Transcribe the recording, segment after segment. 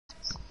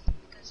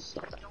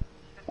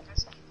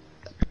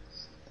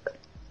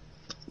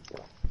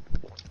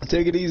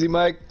Take it easy,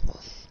 Mike.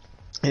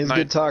 It was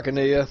good talking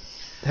to you.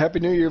 Happy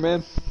New Year,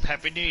 man.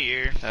 Happy New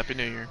Year. Happy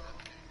New Year.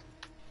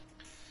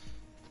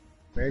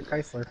 Merry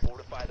Chrysler.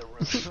 Fortify the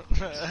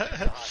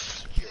room.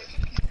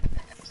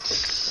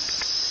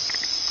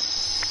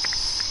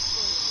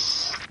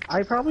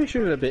 I probably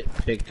should have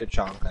picked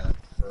Tachanka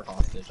for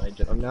hostage.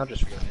 I'm now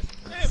just realizing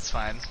this. It's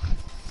fine.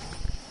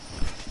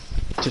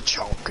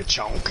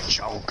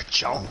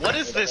 Chonk. What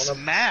is this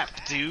map,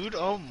 dude?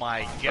 Oh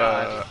my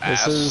god.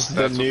 This is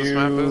the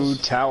new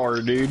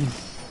tower, dude.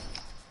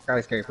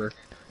 Skyscraper.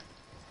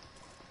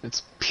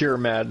 It's pure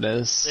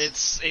madness.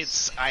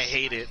 It's I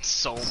hate it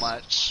so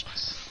much.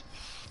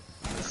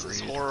 This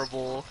is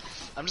horrible.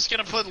 I'm just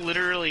gonna put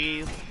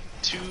literally I'm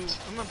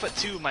gonna put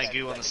 2 of my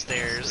goo on the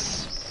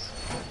stairs.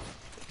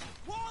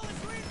 Wall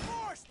is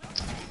reinforced.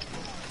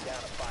 Down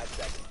to 5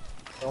 seconds.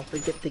 Don't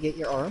forget to get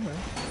your armor.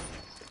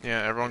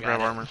 Yeah, everyone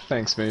grab armor.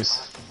 Thanks,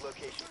 Moose.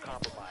 Location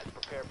compromised.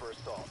 Prepare for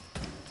assault.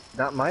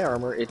 Not my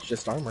armor, it's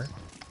just armor.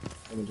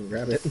 Someone can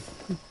grab it.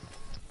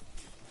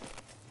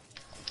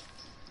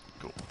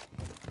 Cool.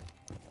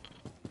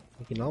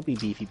 We can all be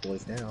beefy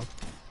boys now.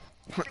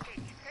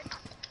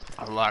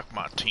 I like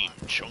my team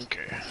chunky.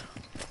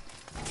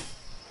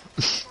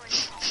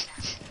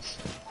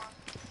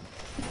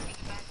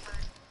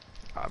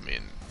 I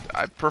mean,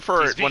 I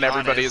prefer it when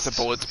everybody is a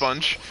bullet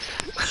sponge.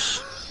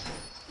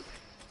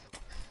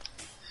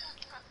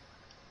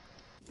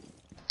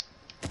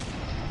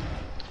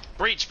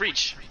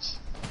 Breach.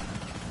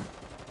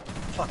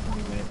 Fuck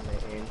me, man.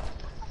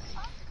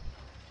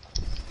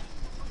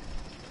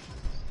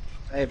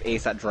 I have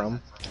Ace at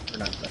drum. Or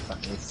not, that's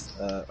not Ace.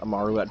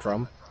 Amaru at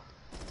drum.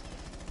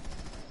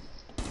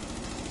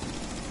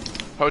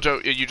 Hojo,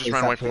 you just Ace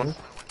ran at away from ping. one.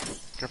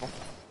 Careful.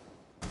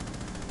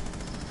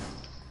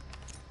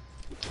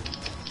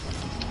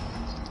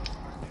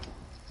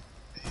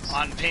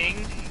 On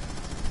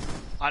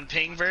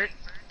ping, Vert.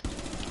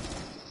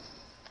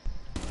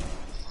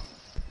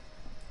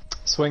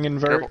 Swinging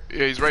vert. Careful.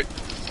 Yeah, he's right.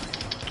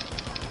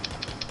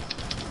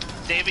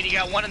 David, you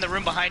got one in the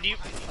room behind you.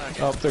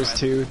 Okay, Oh, there's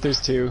two. There's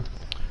two.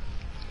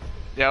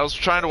 Yeah, I was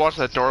trying to watch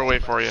that doorway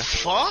for you.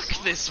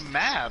 Fuck this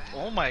map.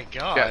 Oh my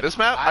god. Yeah, this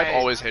map, I've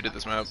always hated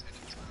this map.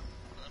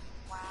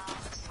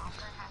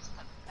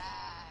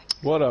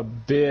 What a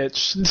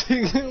bitch.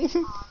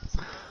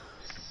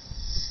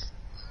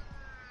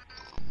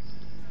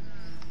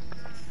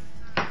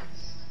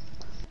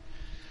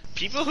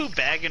 People who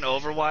bag in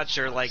Overwatch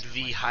are like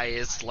the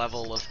highest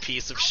level of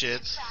piece of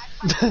shit.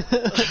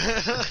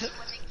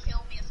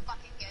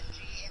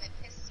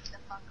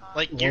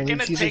 Like, you're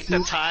gonna take the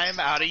time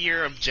out of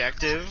your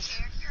objective.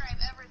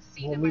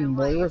 Well, I mean,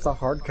 Moira's a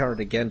hard counter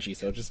to Genji,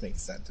 so it just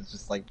makes sense. It's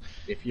just like,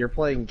 if you're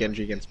playing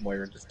Genji against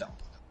Moira, just don't.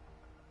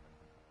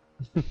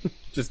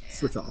 Just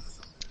switch off.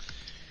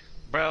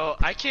 Bro,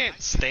 I can't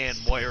stand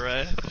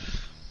Moira.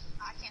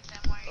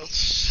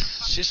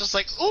 She's just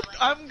like, oop,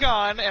 I'm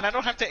gone, and I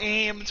don't have to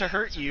aim to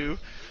hurt you.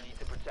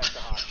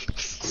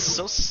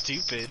 So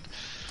stupid.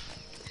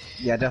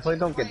 Yeah, definitely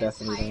don't get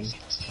Destiny then.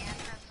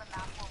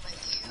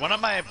 One of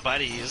my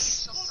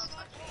buddies.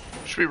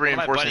 Should be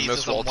reinforcing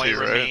this wall too,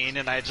 right? Main,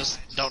 and I just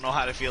don't know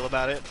how to feel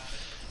about it.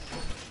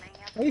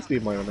 I used to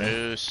be Moira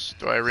main.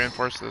 Do I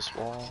reinforce this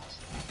wall?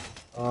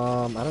 I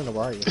don't know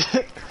where are you.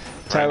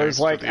 Tyler's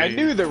like, I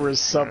knew there was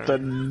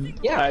something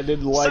I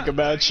didn't like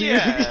about you.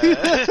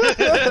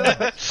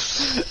 Yeah.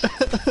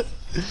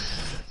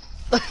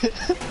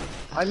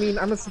 I mean,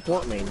 I'm a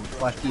support main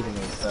slash diva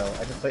main, so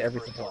I just play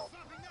every support.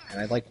 And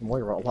I liked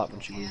Moira a lot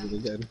when she was really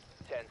good.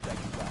 10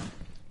 seconds left.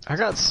 I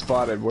got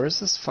spotted. Where's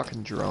this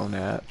fucking drone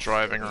at?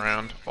 Driving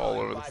around all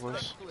over the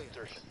place.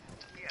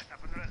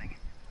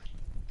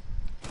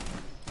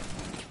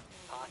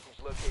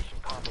 Hostage location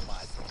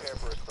compromised. Prepare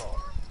for assault.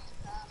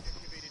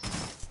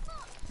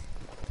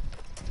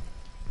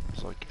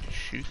 It's like,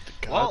 shoot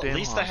the Well, goddamn at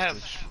least I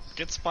have hostage.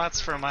 good spots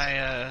for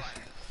my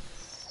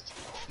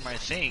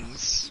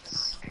things.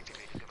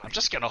 I'm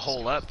just gonna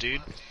hole up,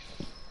 dude.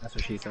 That's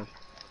what she said.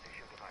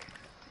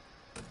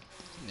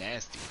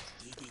 Nasty.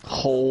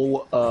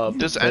 Hole up.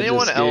 Does That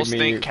anyone just gave else me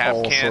think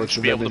all Capcan sorts should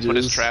of be able to put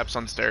his images. traps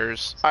on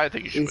stairs? I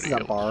think he should He's be able a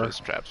to bar. put his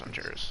traps on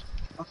chairs.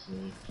 Fuck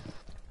me.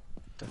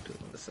 Don't do it.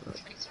 Listen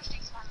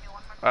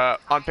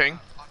up. On ping.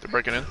 They're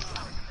breaking in.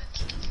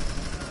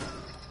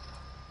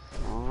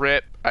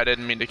 Rip. I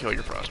didn't mean to kill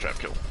your frost trap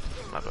kill.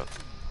 My bad.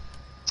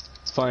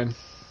 It's fine.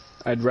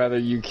 I'd rather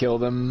you kill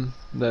them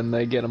than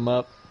they get them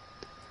up.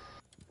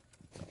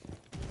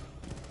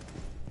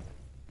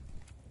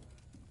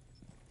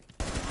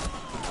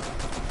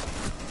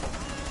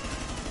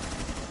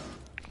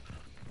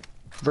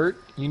 Vert,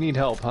 you need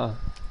help, huh?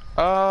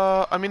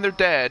 I mean, they're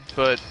dead,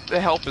 but the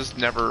help is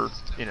never,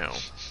 you know,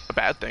 a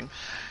bad thing.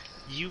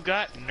 You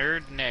got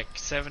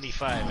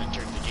NerdNeck75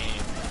 entered the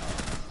game.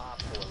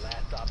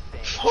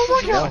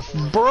 Oh my god!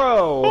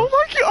 Bro! Oh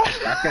my god!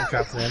 Capcan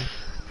traps in.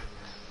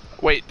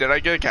 Wait, did I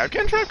get a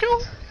Capcan trap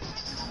kill?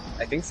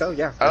 I think so,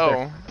 yeah. Right Oh.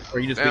 there. Or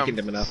you just Damn. weakened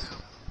him enough.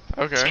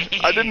 Okay.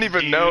 I didn't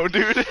even know,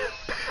 dude.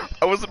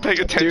 I wasn't paying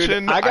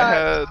attention. Dude,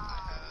 I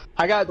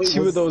I got Wait,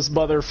 two of those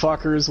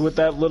motherfuckers with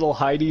that little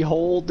hidey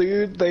hole,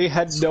 dude. They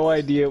had no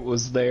idea it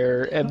was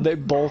there, and they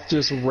both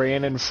just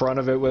ran in front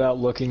of it without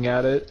looking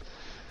at it.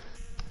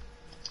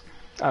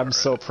 I'm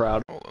so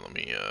proud. Hold on, let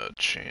me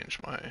change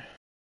my.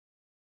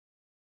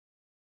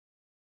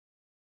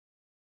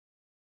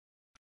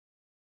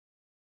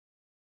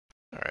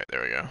 Alright,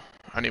 there we go.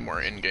 I need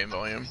more in-game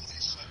volume.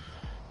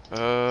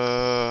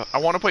 I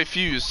want to play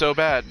Fuse so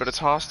bad, but it's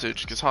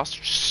Hostage, because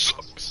Hostage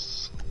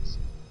sucks.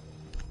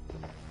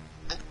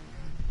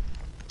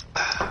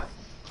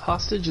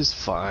 Hostage is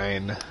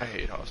fine. I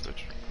hate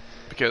Hostage.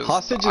 Because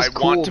Hostage is I want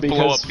cool to blow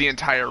up because- the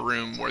entire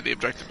room where the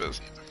objective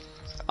is.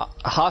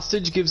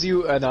 Hostage gives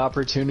you an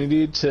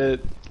opportunity to,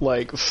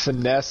 like,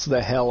 finesse the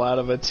hell out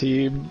of a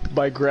team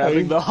by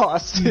grabbing the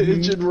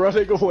hostage and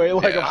running away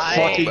like Yeah, a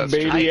fucking that's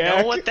true. maniac.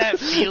 I know what that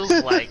feels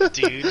like,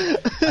 dude.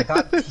 I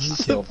got team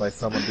killed by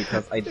someone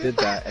because I did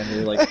that, and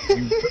they're like,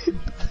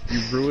 you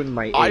ruined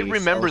my ace. I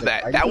remember was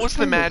like, that. I That just was the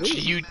kinda match ruined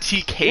it. you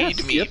TK'd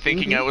Yes, me yep,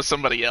 thinking I was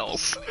somebody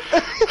else.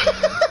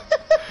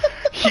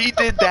 He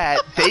did that.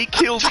 They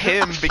killed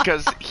him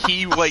because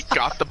he like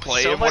got the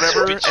play So and much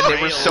whatever, and they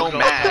betrayal were so going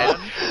mad.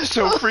 on.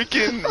 So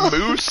freaking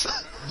Moose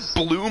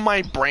blew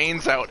my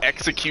brains out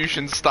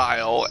execution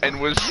style and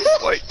was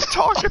just like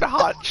talking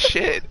hot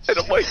shit. And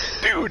I'm like,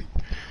 dude,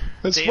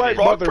 That's David. right,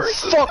 Wrong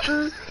person.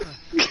 motherfucker!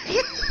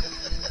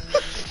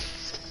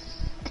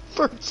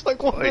 Bert's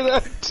like, what did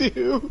I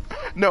do?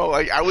 no,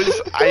 like I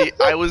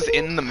was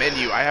in the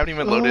menu. I haven't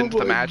even loaded Oh into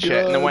the my match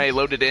yet. And then when God. I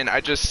loaded in, I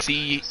just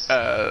see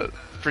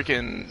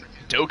freaking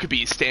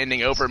Dokkaebi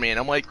standing over me, and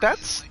I'm like,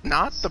 that's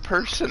not the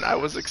person I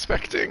was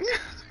expecting.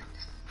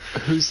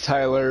 Who's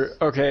Tyler?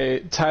 Okay,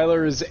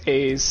 Tyler is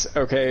ace.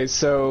 Okay,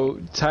 so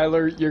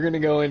Tyler, you're gonna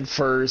go in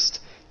first.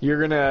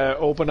 You're gonna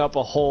open up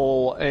a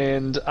hole,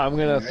 and I'm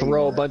gonna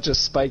throw a bunch of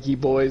spiky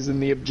boys in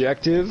the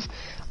objective.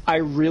 I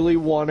really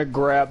want to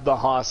grab the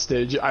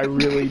hostage. I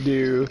really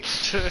do.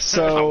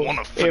 So I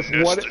want to if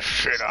finesse what the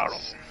shit out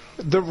of him.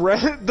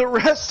 the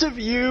rest of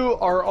you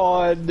are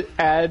on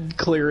ad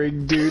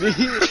clearing duty.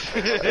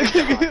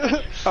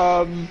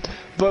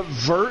 But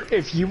Vert,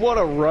 if you want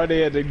to run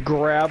in and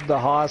grab the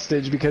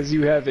hostage because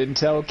you have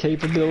intel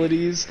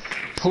capabilities,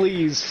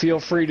 please feel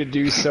free to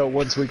do so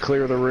once we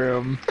clear the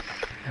room.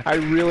 I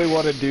really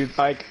want to do,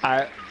 like,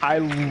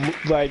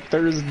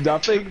 there's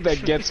nothing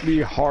that gets me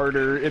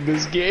harder in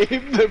this game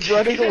than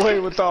running away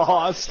with the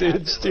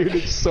hostage, dude.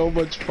 It's so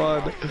much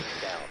fun.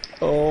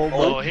 Oh my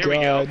Oh, here we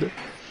go. god.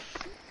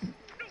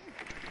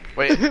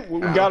 Wait,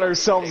 We got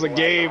ourselves a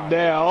game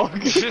now.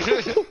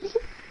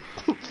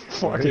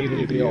 Fucking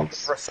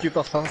idiots. Rescue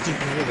the hostage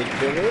and really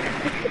kill it.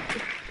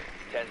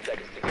 10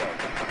 seconds to go.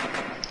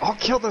 I'll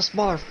kill this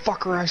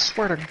motherfucker, I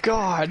swear to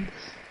God.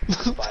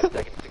 5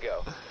 seconds to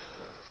go.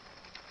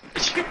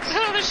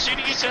 They're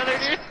shooting each other,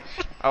 dude.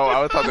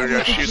 oh, I thought they were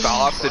gonna shoot the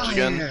hostage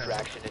again.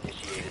 Extraction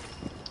initiated.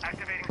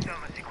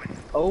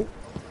 Oh,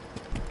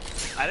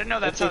 I didn't know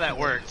that's how that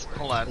worked.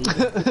 Hold on.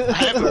 I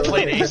haven't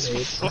played Ace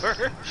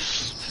before.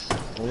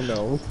 oh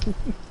no.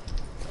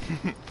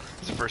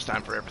 It's the first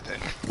time for everything.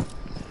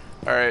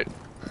 Alright,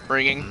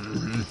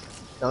 ringing.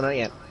 No, not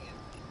yet.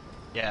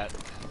 Yeah,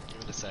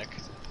 give it a sec.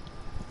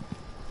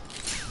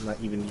 Not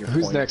even your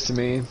Who's point. next to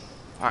me?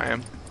 I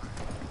am.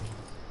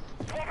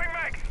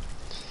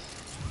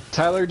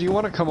 Tyler, do you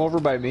want to come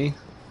over by me?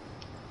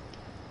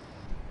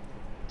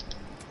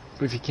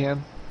 If you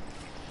can.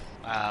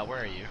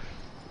 Where are you?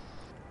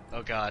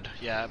 Oh god,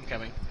 yeah, I'm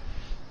coming.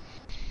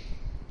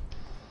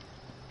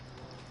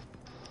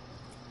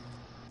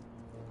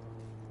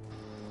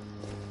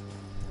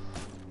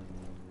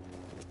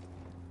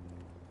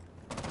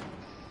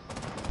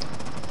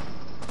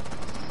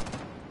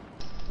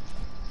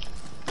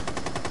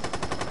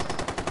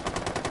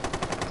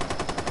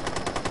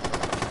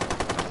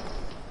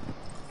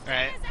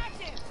 Alright.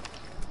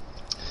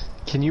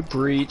 Can you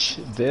breach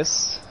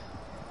this?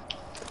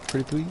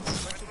 Pretty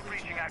please?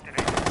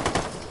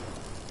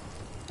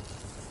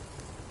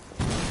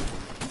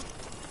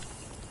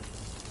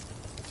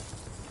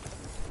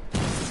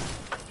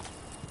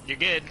 You're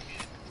good.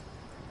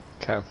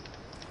 Okay.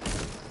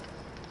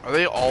 Are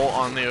they all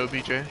on the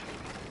OBJ?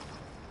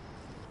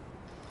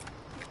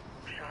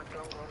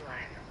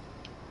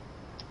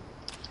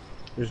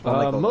 There's one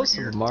like over Most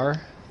here. of them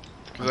are.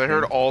 Because I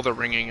heard all the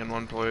ringing in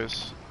one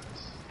place.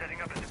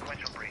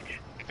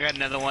 I got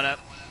another one up.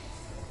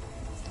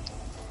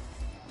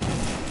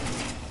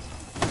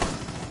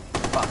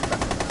 Fuck,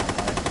 that's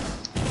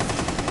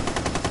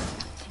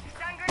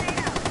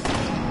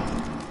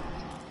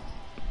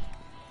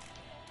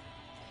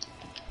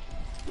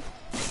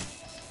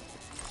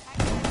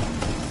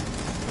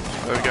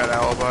They've got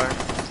alibi.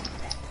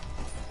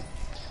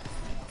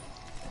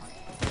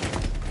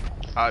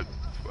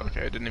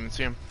 Okay, I didn't even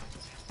see him.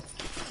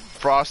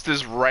 Frost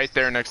is right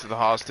there next to the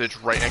hostage,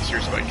 right next to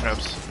your spike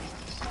traps.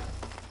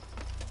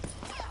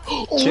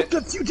 Oh, Shit.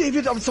 that's you,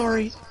 David. I'm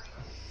sorry.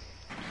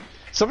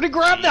 Somebody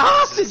grab the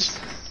hostage!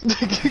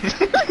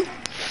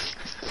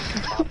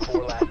 Op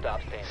 4 last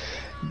stop standing.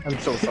 I'm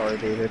so sorry,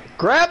 David.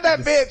 Grab that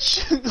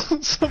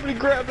bitch! Somebody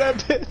grab that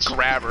bitch!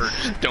 Grab her,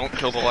 just don't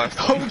kill the last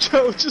one.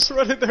 Hojo, just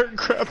run in there and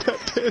grab that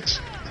bitch.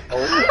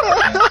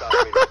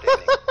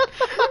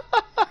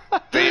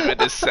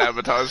 David is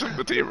sabotaging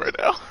the team right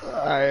now.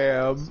 I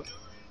am.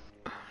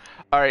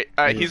 Alright,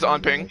 he's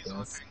on ping.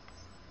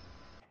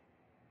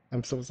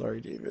 I'm so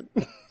sorry, David.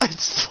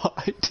 It's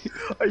fine, dude.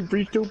 I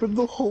reached open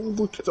the hole.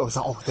 Look at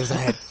oh, there's a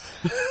head.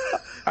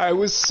 I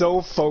was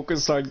so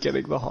focused on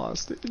getting the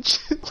hostage.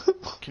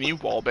 Can you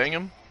wallbang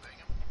him?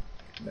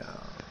 No.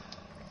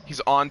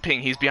 He's on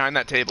ping, he's behind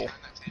that table.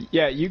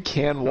 Yeah, you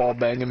can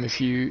wallbang him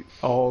if you...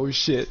 Oh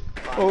shit.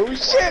 Oh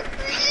shit!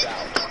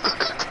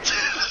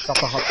 Stop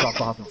the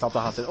hostage. Stop the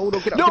hostage. Oh no,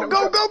 get out. No, get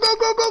out, go, get go, out.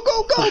 go, go, go,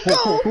 go, go,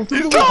 go!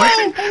 He's Go!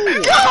 going!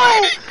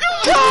 Go!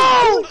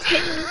 Go!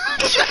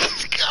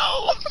 Let's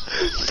go!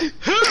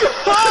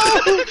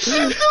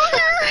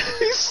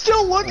 He's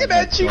still looking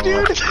at you,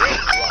 dude!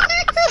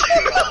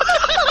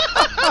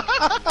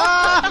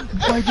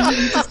 Why didn't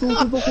you just go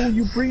through the hole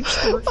you breached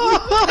through?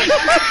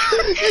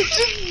 You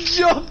just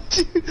jumped,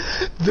 dude.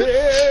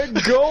 There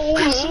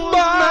goes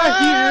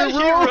my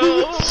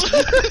hero!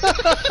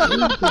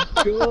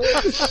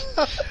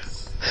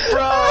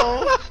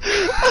 Bro,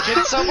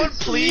 can someone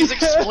please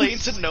explain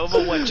to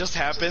Nova what just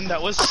happened?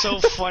 That was so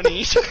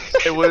funny.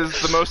 It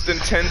was the most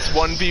intense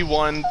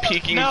 1v1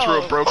 peeking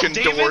through a broken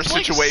David's door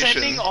like situation.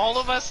 sending all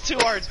of us to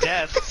our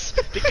deaths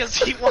because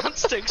he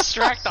wants to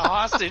extract the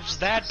hostage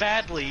that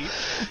badly.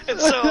 And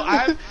so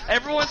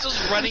everyone's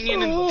just running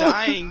in and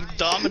dying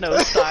domino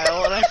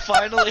style, and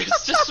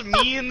it's just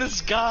me and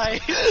this guy.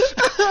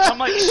 I'm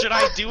like, should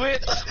I do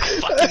it?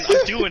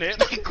 I'm doing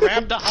it. I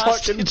grabbed the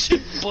hostage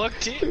and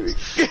booked it.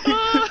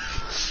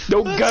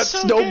 No guts,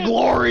 so no good.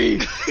 glory!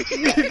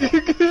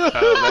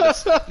 That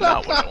is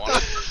not what I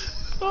wanted.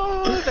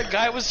 Oh, the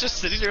guy was just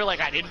sitting there like,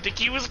 I didn't think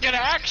he was gonna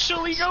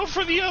actually go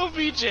for the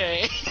OBJ.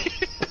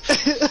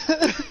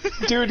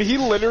 Dude, he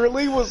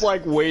literally was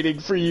like waiting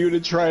for you to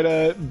try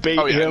to bait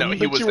Oh, yeah, him, no, he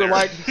but was you were there.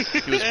 like,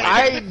 He was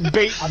I ain't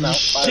baiting out.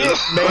 shit,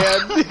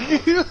 man.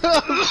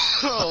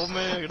 Oh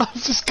man. I'm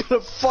just gonna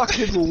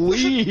fucking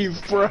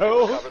leave, bro.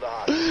 Cover the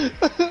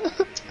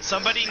hostage.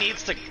 Somebody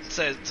needs to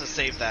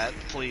save that,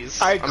 please.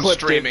 I I'm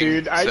clipped it, streaming,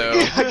 dude. so-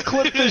 I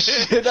clipped the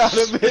shit out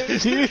of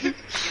it, dude.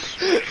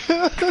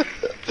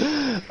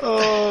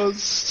 Oh,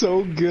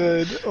 so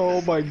good.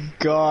 Oh my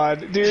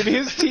god. Dude,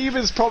 his team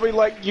is probably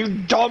like, you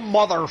dumb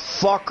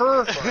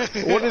motherfucker.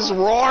 What is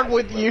wrong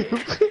with you?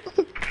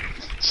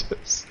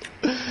 Just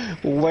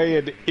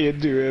laying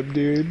into him,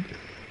 dude.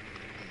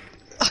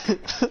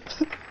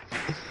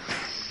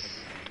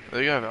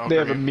 They have They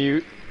have a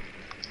mute.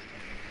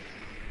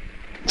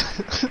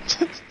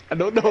 I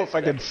don't know if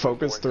I can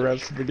focus the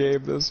rest of the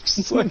game. That's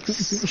just like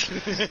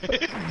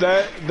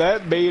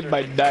that made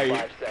my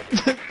night. 5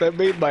 seconds. That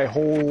made my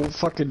whole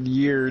fucking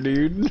year,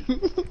 dude.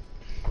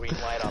 Green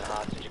light on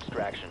hostage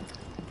extraction.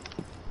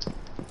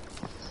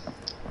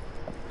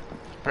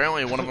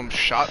 Apparently one of them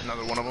shot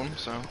another one of them,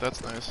 so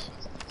that's nice.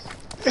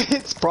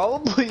 It's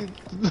probably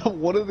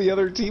one of the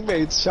other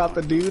teammates shot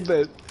the dude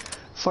that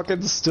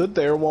fucking stood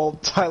there while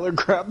Tyler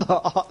grabbed the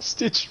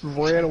hostage and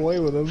ran away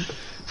with him.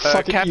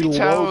 Fucking eloped.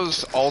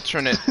 Capitao's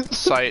alternate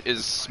site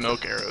is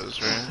smoke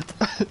arrows,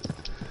 right?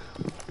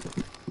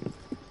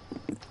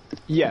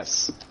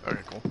 Yes.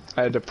 Okay, cool.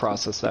 I had to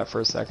process that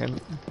for a second.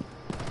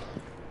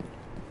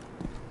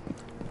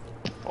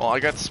 Well, I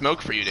got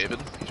smoke for you, David,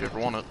 if you ever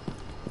want it.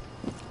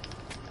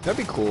 That'd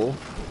be cool.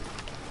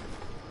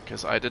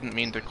 Because I didn't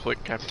mean to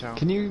click Capitao.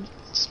 Can you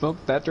smoke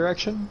that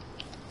direction?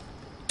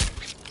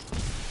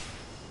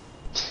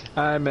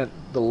 I meant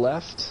the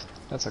left.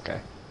 That's okay.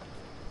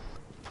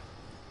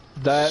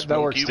 That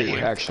Smoke works you, too, boy.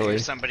 actually.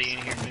 There's somebody in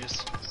here,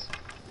 Moose.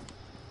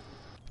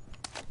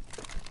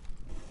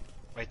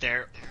 Right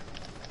there.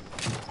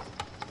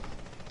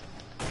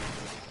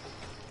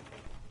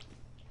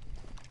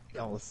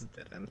 Oh, this is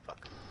dead end.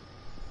 Fuck.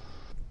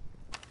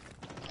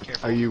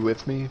 Careful. Are you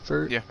with me,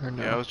 Fert? Yeah, Or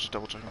no? yeah, I was just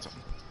double checking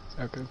something.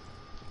 Okay.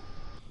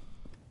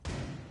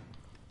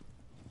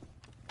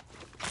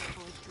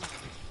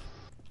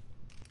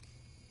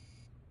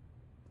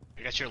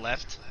 I got your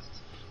left.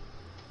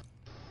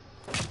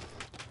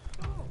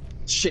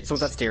 Shit,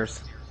 someone's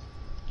upstairs.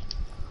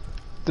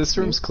 This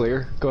room's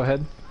clear. Go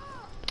ahead.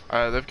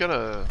 They've got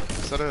a...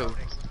 Is that a...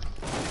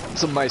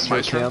 It's a Maestro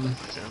Maestro? cam.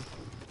 Yeah.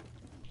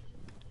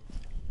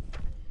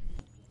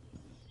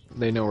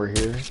 They know we're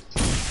here.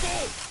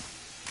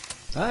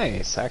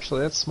 Nice,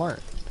 actually, that's smart.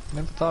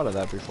 Never thought of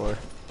that before.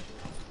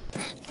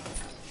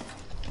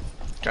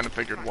 Kind of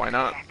figured, why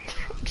not?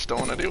 Just don't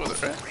want to deal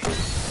with it, right?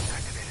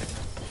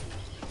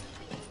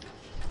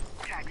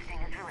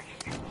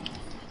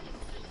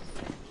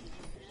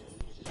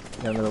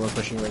 Yeah, another one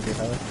pushing right here,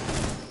 Tyler.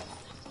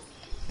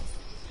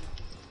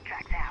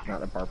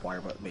 Not a barbed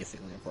wire, but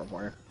basically a barbed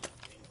wire.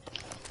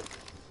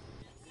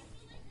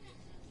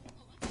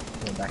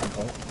 Going back and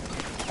point.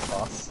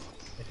 Cross.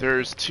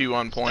 There's two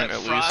on point That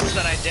at frost least.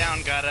 that I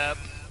down got up.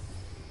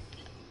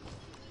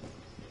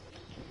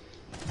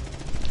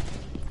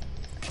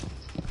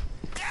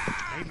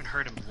 I even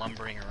heard him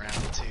lumbering around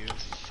too.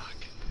 Fuck.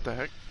 The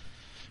heck?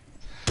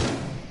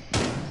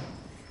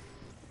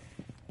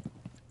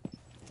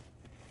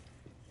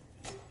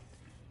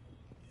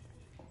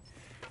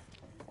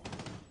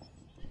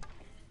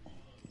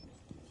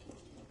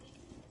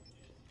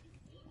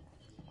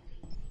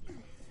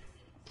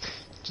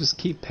 Just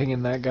keep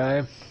pinging that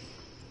guy.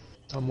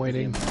 I'm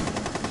waiting. 2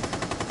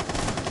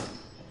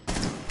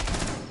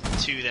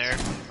 there.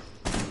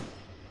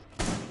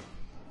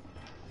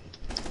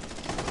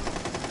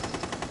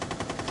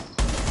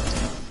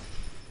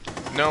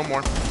 No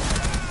more.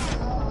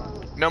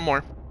 No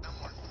more.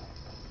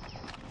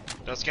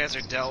 Those guys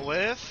are dealt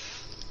with.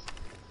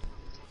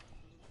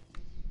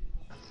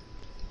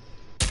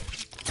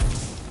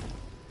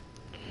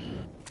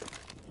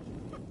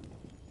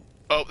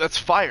 Oh, that's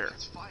fire.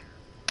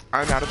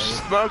 I'm out of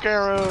smoke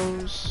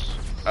arrows.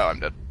 Oh, I'm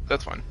dead.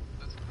 That's fine.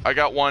 I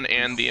got one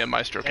and the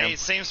Maestro Hey, cam.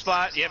 same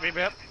spot. Yep,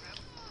 yep,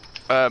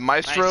 yep.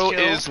 Maestro Nice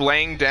kill. is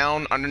laying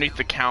down underneath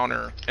the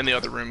counter in the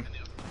other room.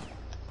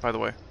 By the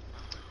way.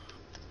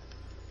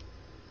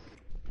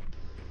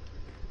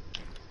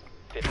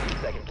 15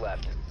 seconds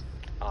left.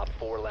 Op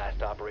 4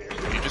 last operator.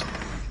 You just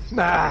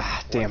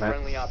Ah, damn One it.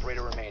 friendly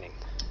operator remaining.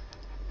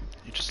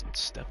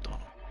 stepped on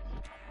him.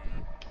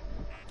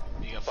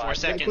 You got 4 Five.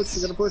 seconds.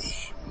 You're gonna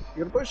push.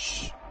 You're gonna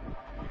push.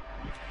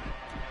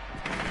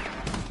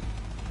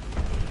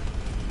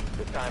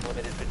 The time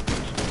limit has been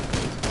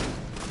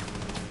reached.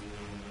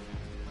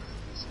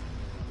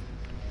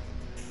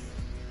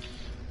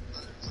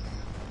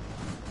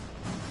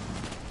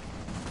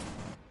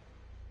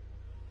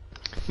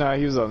 Nah,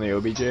 he was on the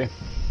OBJ.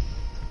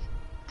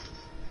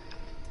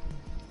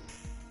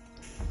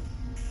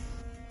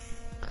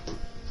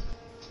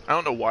 I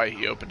don't know why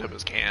he opened up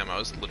his cam. I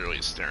was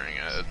literally staring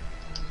at it.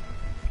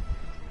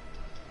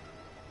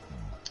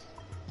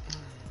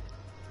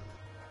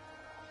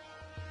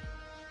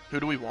 Who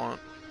do we want?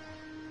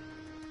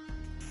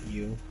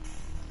 You.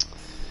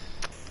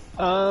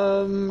 We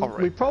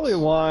Alright. probably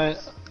want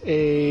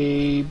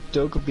a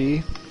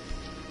Dokkaebi.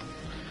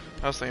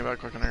 I was thinking about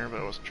clicking her,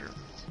 but it wasn't true.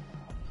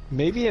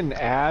 Maybe an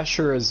Ashe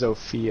or a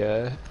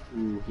Zofia.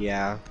 Ooh,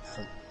 yeah.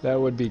 That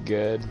would be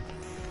good.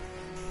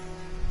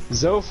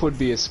 Zoph would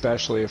be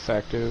especially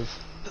effective.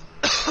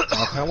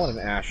 I kind of want an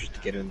Ashe to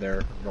get in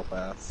there real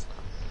fast.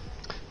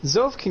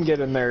 Zoph can get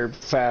in there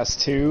fast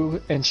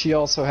too, and she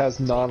also has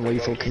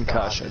non-lethal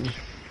concussion.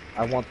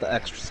 I want the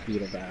extra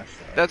speed of Ashe.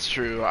 Though. That's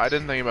true. I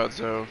didn't think about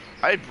Zoe.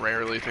 I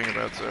rarely think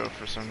about Zoe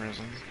for some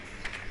reason.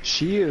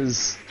 She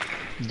is...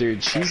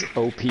 Dude, she's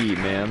OP,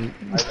 man.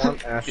 I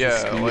want Ashe's Yeah,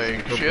 speed.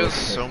 like, and she her has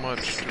burst so hit.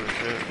 much to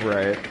her hit.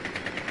 Right.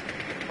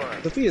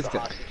 Confirmed. Sophia's The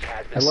good. hostage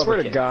has I been love swear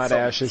her to kid God, so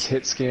Ashe's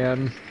hit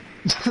scan.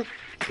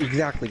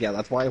 Exactly, yeah,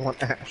 that's why I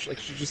want Ashe. Like,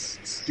 she's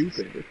just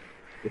stupid.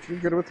 If you're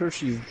good with her,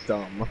 she's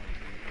dumb.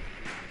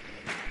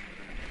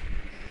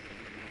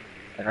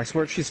 Like, I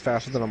swear she's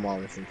faster than a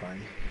Molly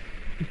sometimes.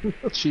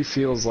 She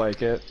feels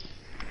like it.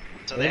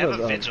 So they have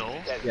a um, vigil.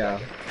 10 Yeah.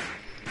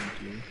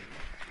 seconds.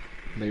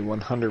 They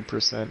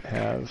 100%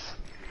 have.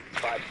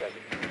 5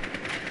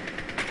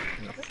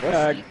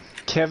 seconds.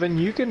 Kevin,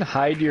 you can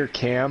hide your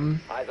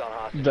cam, Eyes on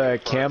hostage. the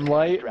confirmed. cam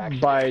light, Extraction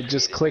by initiated.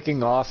 just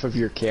clicking off of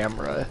your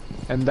camera,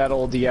 and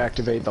that'll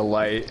deactivate the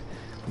light.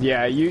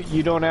 Yeah,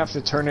 you don't have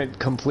to turn it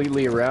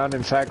completely around.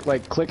 In fact,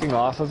 like, clicking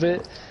off of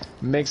it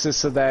makes it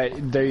so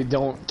that they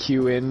don't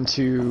cue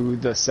into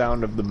the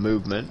sound of the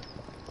movement.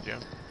 Yeah.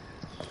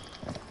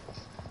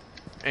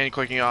 And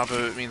clicking off of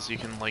it means you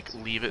can, like,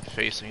 leave it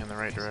facing in the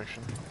right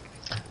direction.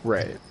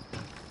 Right.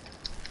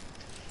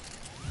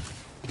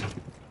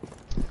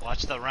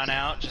 Watch the run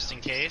out just in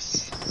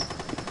case.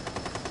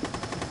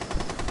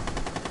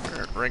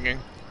 Ringing.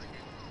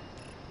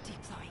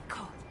 Deploying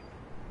code.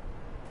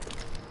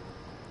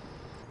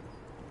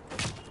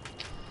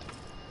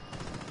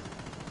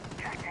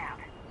 Tracked out.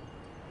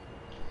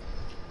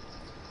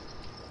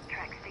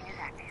 Track sting is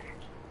active.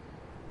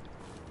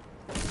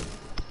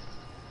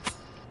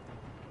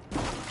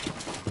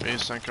 Maybe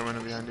something coming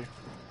in behind you.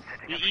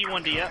 The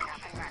E1D up.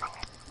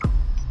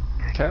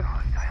 Okay.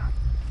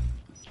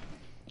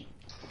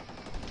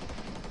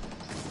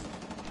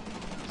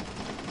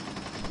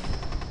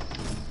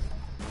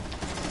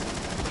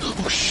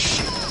 Oh,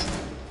 shit!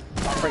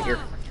 Right here.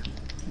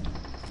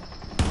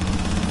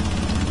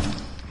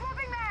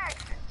 Moving mags!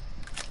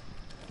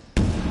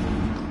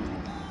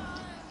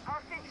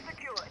 Hostage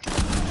secured.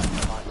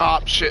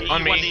 Ah, shit,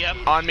 on me. E1D up.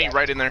 On me,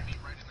 right in there.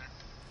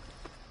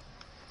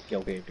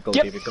 Go, David, go,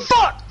 Get David, go.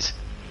 fucked!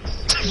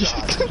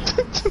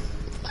 Hostage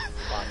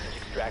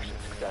extraction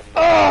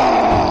successful.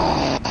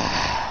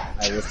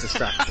 I was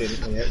distracted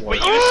and it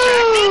Wait, worked. you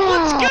distracted?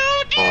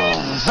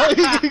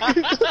 Let's go, dude!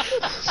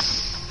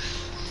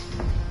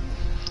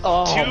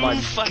 Oh Two my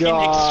fucking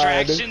God.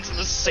 extractions in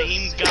the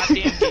same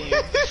goddamn game.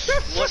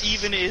 What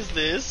even is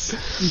this?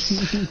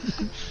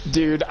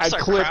 Dude, I It's our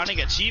clipped crowning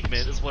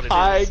achievement is what it is.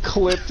 I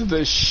clipped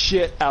the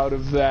shit out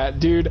of that,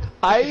 dude.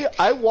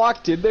 I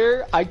walked in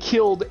there, I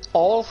killed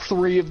all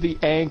 3 of the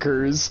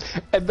anchors,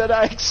 and then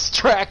I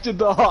extracted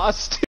the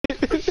hostage.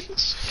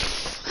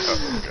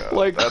 Oh, God.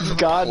 Like, that's a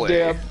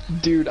goddamn, play.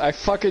 dude, I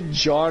fucking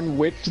John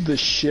Wicked the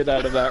shit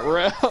out of that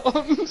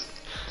round.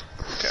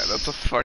 Yeah, that's a fuck.